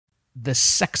the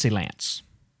Sexy Lance.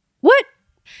 What?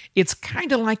 It's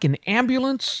kind of like an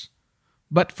ambulance,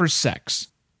 but for sex.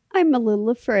 I'm a little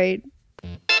afraid.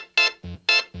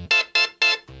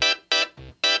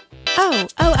 Oh.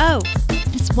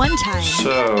 This one time.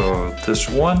 So, this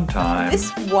one time.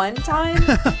 This one time?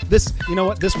 This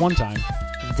one time.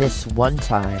 This one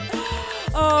time.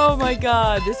 Oh my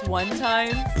god, this one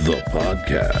time? The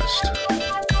podcast.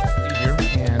 Easier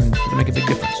and it'll make a big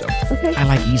difference. So Okay. I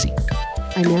like easy.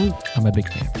 I know. I'm a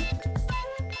big fan.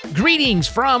 Greetings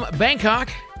from Bangkok.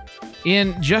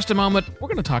 In just a moment, we're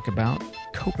going to talk about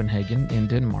Copenhagen in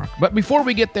Denmark. But before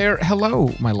we get there,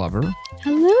 hello, my lover.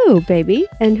 Hello, baby.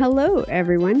 And hello,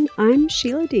 everyone. I'm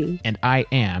Sheila D. And I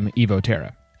am Evo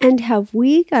Terra. And have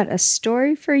we got a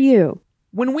story for you?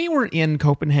 When we were in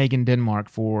Copenhagen, Denmark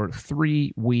for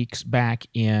 3 weeks back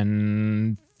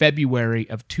in February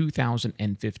of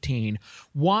 2015,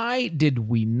 why did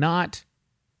we not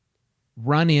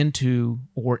run into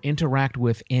or interact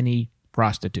with any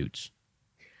prostitutes?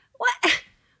 What?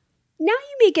 Now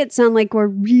you make it sound like we're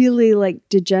really like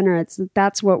degenerates,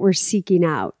 that's what we're seeking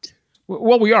out.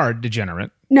 Well, we are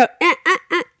degenerate. No,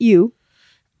 you.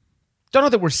 Don't know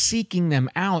that we're seeking them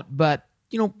out, but,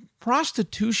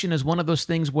 prostitution is one of those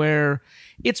things where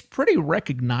it's pretty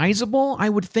recognizable. I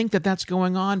would think that that's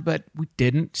going on, but we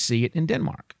didn't see it in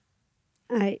Denmark.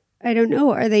 I don't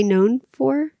know. Are they known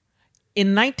for?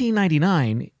 In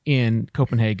 1999, in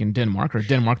Copenhagen, Denmark, or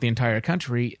Denmark, the entire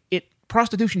country,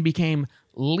 prostitution became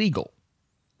legal.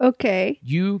 Okay.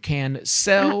 You can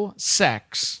sell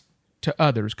sex to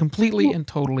others completely and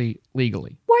totally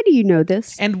legally. Why do you know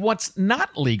this? And what's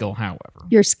not legal, however...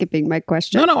 You're skipping my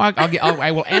question. No,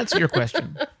 I will answer your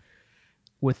question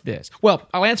with this. Well,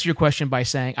 I'll answer your question by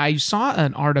saying I saw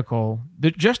an article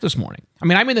just this morning. I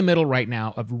mean, I'm in the middle right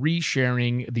now of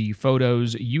resharing the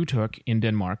photos you took in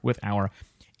Denmark with our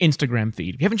Instagram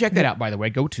feed. If you haven't checked that out, by the way,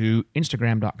 go to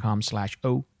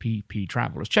instagram.com/OPP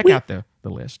Travelers. Check out the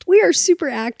list. We are super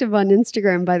active on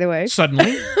Instagram, by the way.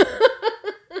 Suddenly...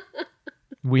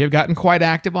 We have gotten quite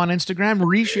active on Instagram,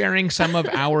 resharing some of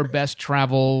our best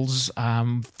travels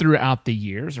throughout the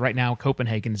years. Right now,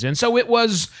 Copenhagen's in. So it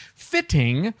was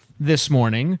fitting this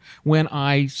morning when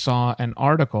I saw an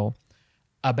article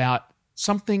about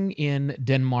something in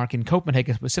Denmark, in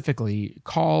Copenhagen specifically,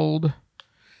 called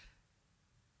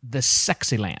the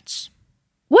Sexy Lance.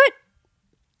 What?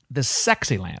 The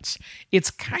Sexy Lance.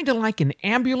 It's kind of like an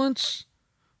ambulance,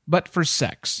 but for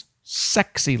sex.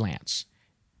 Sexy Lance.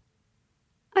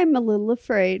 I'm a little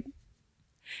afraid.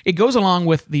 It goes along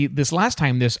with this last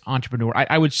time this entrepreneur,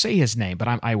 I would say his name, but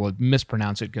I will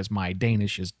mispronounce it because my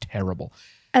Danish is terrible.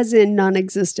 As in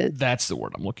non-existent. That's the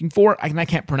word I'm looking for. I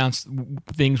can't pronounce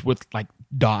things with like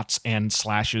dots and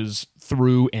slashes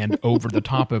through and over the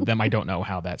top of them. I don't know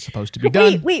how that's supposed to be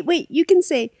done. Wait. You can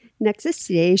say next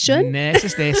station. Next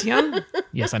station?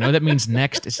 Yes, I know that means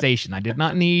next station. I did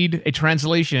not need a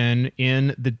translation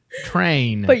in the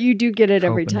train. But you do get it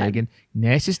every Copenhagen. time.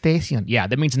 Next station. Yeah,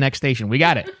 that means next station. We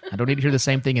got it. I don't need to hear the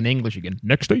same thing in English again.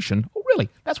 Next station. Oh, really?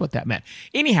 That's what that meant.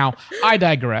 Anyhow, I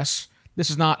digress. This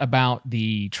is not about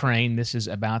the train. This is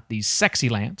about the Sexy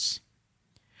Lance,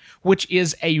 which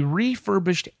is a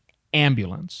refurbished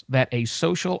ambulance that a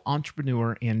social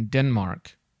entrepreneur in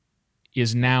Denmark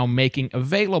is now making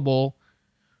available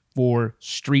for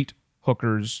street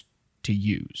hookers to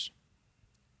use.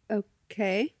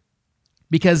 Okay.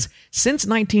 Because since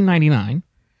 1999,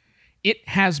 it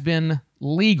has been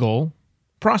legal.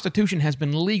 Prostitution has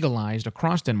been legalized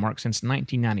across Denmark since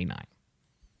 1999.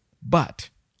 But,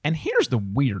 and here's the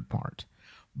weird part,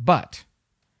 but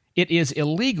it is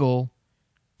illegal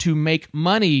to make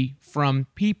money from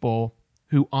people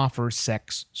who offer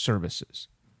sex services.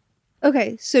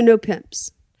 Okay, so no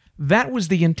pimps. That was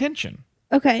the intention.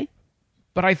 Okay.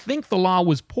 But I think the law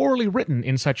was poorly written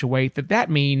in such a way that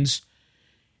means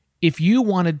if you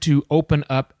wanted to open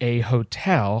up a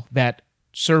hotel that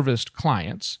serviced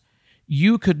clients,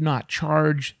 you could not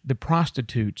charge the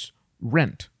prostitutes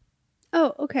rent.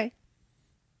 Oh, okay.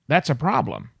 That's a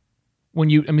problem.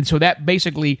 So that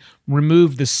basically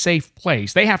removed the safe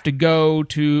place. They have to go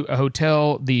to a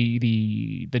hotel.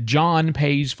 The John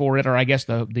pays for it, or I guess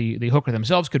the hooker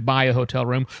themselves could buy a hotel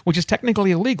room, which is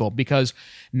technically illegal because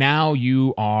now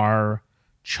you are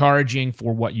charging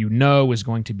for what you know is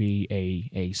going to be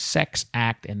a sex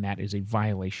act, and that is a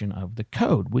violation of the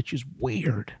code, which is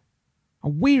weird. A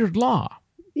weird law.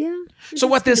 Yeah. So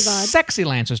what this Sexy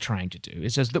Lance is trying to do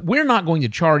is says that we're not going to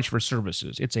charge for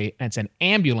services. It's an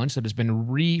ambulance that has been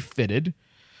refitted,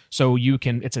 so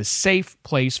it's a safe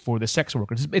place for the sex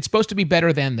workers. It's supposed to be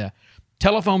better than the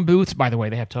telephone booths. By the way,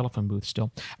 they have telephone booths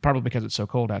still, probably because it's so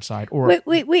cold outside. Or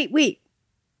wait.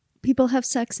 people have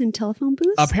sex in telephone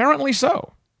booths Apparently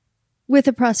so. with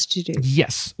a prostitute?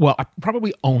 Yes. Well,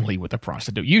 probably only with a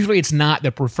prostitute. Usually it's not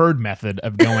the preferred method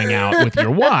of going out with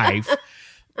your wife,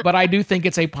 but I do think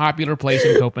it's a popular place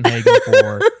in Copenhagen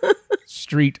for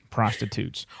street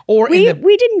prostitutes. Or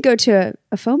We didn't go to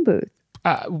a phone booth.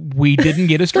 we didn't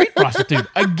get a street prostitute.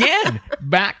 Again,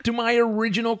 back to my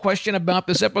original question about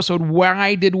this episode.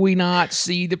 Why did we not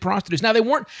see the prostitutes? Now, they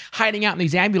weren't hiding out in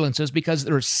these ambulances because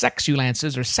they're sexy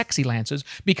lances,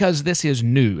 because this is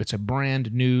new. It's a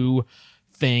brand new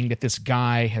thing that this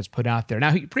guy has put out there.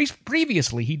 Now,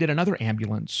 previously, he did another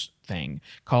ambulance thing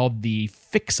called the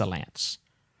Fix-a-Lance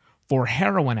for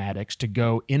heroin addicts to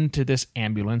go into this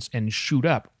ambulance and shoot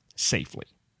up safely.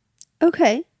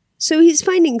 Okay. So he's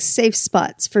finding safe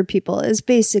spots for people is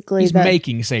basically He's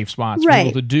making safe spots Right. for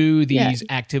people to do these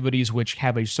Yeah. activities which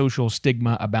have a social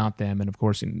stigma about them. And of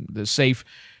course, in the safe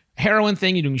heroin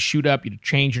thing, you can shoot up, you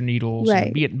change your needles,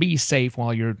 Right. and be safe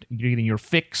while you're getting your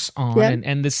fix on. Yep.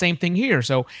 And the same thing here.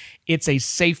 So it's a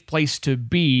safe place to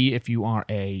be if you are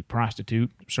a prostitute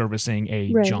servicing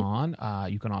a Right. John.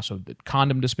 You can also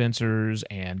condom dispensers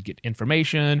and get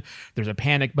information. There's a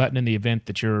panic button in the event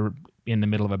that you're in the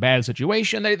middle of a bad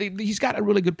situation. He's got a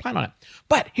really good plan on it.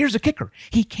 But here's the kicker.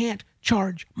 He can't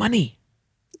charge money.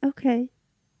 Okay.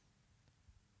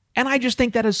 And I just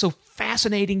think that is so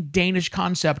fascinating Danish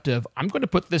concept of, I'm going to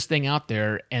put this thing out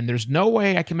there and there's no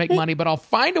way I can make money, but I'll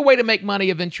find a way to make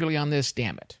money eventually on this,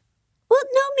 damn it. Well,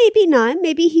 no, maybe not.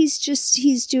 Maybe he's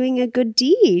doing a good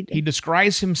deed. He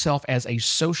describes himself as a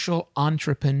social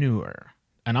entrepreneur.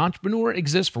 An entrepreneur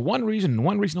exists for one reason and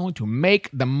one reason only, to make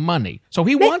the money. So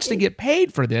he wants to get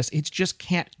paid for this. It just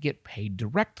can't get paid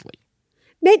directly.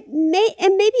 And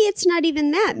maybe it's not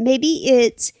even that. Maybe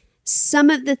it's some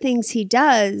of the things he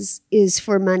does is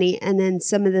for money, and then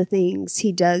some of the things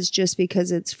he does just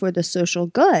because it's for the social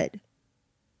good.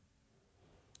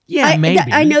 Yeah, maybe.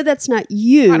 I know that's not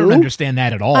you. I don't understand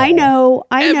that at all. I know.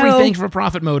 Everything's for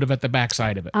profit motive at the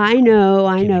backside of it. I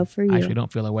know for you. I actually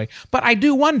don't feel that way. But I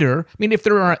do wonder, I mean, if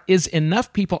there is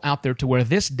enough people out there to where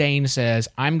this Dane says,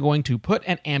 I'm going to put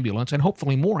an ambulance, and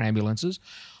hopefully more ambulances,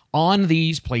 on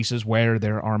these places where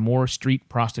there are more street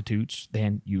prostitutes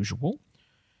than usual,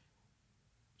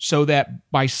 so that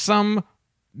by some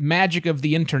magic of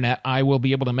the internet, I will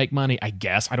be able to make money, I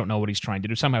guess. I don't know what he's trying to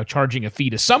do. Somehow charging a fee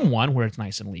to someone where it's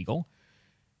nice and legal.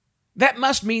 That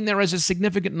must mean there is a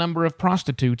significant number of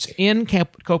prostitutes in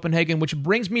Copenhagen, which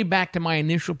brings me back to my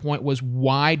initial point was,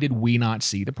 why did we not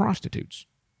see the prostitutes?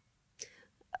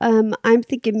 I'm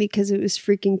thinking because it was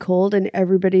freaking cold and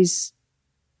everybody's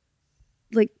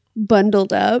like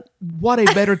bundled up. What a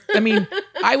better, I mean,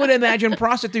 I would imagine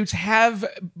prostitutes have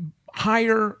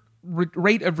higher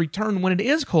rate of return when it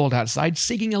is cold outside,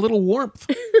 seeking a little warmth,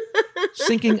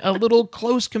 seeking a little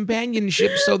close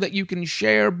companionship so that you can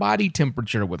share body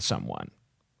temperature with someone.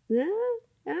 Yeah,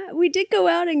 we did go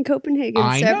out in Copenhagen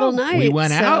several nights. We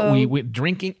went out. so- We went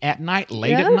drinking at night,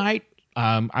 late at night.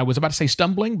 I was about to say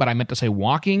stumbling, but I meant to say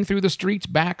walking through the streets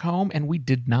back home, and we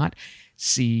did not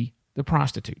see the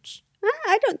prostitutes.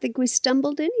 I don't think we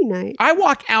stumbled any night. I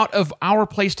walk out of our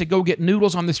place to go get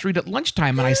noodles on the street at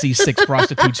lunchtime, and I see 6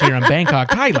 prostitutes here in Bangkok,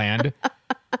 Thailand.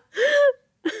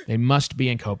 They must be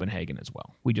in Copenhagen as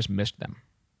well. We just missed them.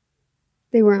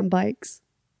 They were on bikes.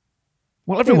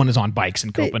 Well, everyone is on bikes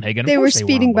in Copenhagen. Of They were course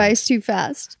speeding on by bikes. too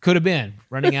fast. Could have been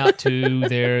running out to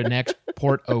their next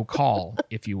port au call,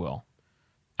 if you will.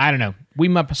 I don't know. We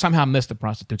must somehow missed the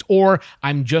prostitutes, or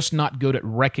I'm just not good at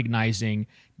recognizing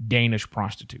Danish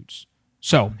prostitutes.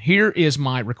 So here is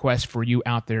my request for you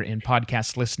out there in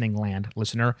podcast listening land,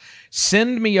 listener.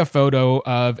 Send me a photo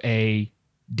of a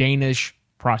Danish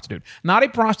prostitute. Not a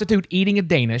prostitute eating a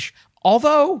Danish,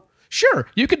 although, sure,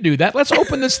 you could do that. Let's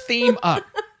open this theme up.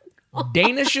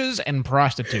 Danishes and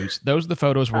prostitutes. Those are the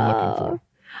photos we're looking for.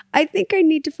 I think I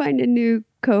need to find a new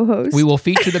co-host. We will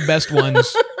feature the best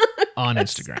ones on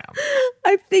Instagram.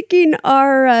 I'm thinking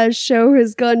our show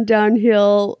has gone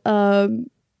downhill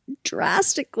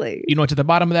drastically. You know what's at the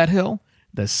bottom of that hill?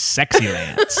 The sexy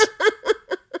lands.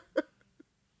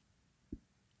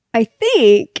 I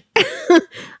think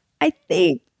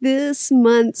this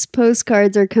month's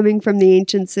postcards are coming from the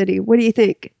ancient city. What do you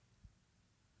think?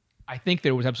 I think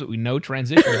there was absolutely no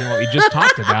transition in what we just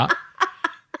talked about.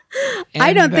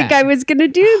 I don't think I was going to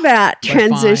do that But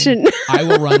transition. fine. I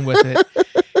will run with it.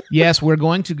 Yes, we're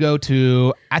going to go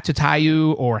to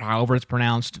Atatayu, or however it's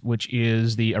pronounced, which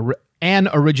is the and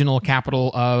original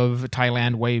capital of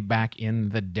Thailand way back in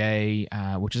the day,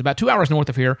 which is about 2 hours north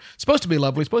of here. Supposed to be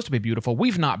lovely, supposed to be beautiful.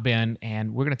 We've not been,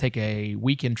 and we're going to take a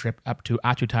weekend trip up to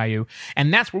Atutayu,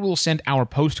 and that's where we'll send our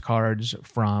postcards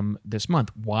from this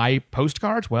month. Why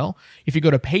postcards? Well, if you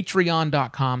go to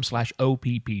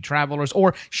patreon.com/OPPTravelers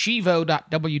or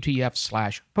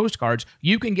shivo.wtf/postcards,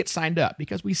 you can get signed up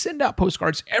because we send out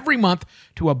postcards every month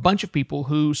to a bunch of people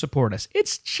who support us.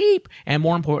 It's cheap, and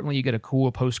more importantly, you get a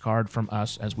cool postcard from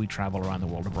us as we travel around the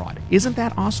world abroad. Isn't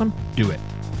that awesome? Do it.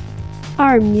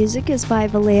 Our music is by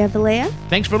Valea Valea.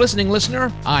 Thanks for listening,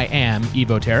 listener. I am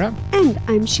Evo Terra. And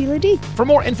I'm Sheila D. For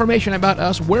more information about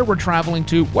us, where we're traveling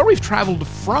to, where we've traveled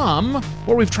from,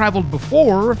 where we've traveled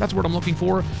before, that's what I'm looking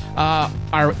for.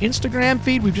 Our Instagram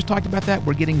feed, we've just talked about that.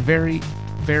 We're getting very,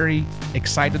 very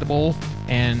excitable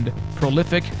and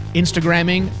prolific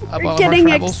Instagramming of You're our getting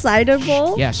travels.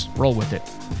 excitable? Yes, roll with it.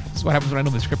 That's what happens when I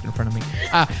know the script in front of me.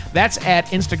 That's at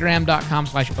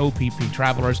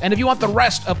Instagram.com/OPPTravelers. And if you want the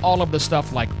rest of all of the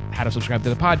stuff, like how to subscribe to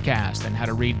the podcast and how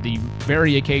to read the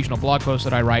very occasional blog posts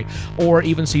that I write, or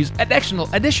even see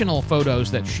additional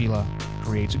photos that Sheila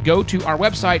creates, go to our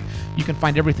website. You can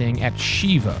find everything at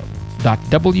shivo.wtf.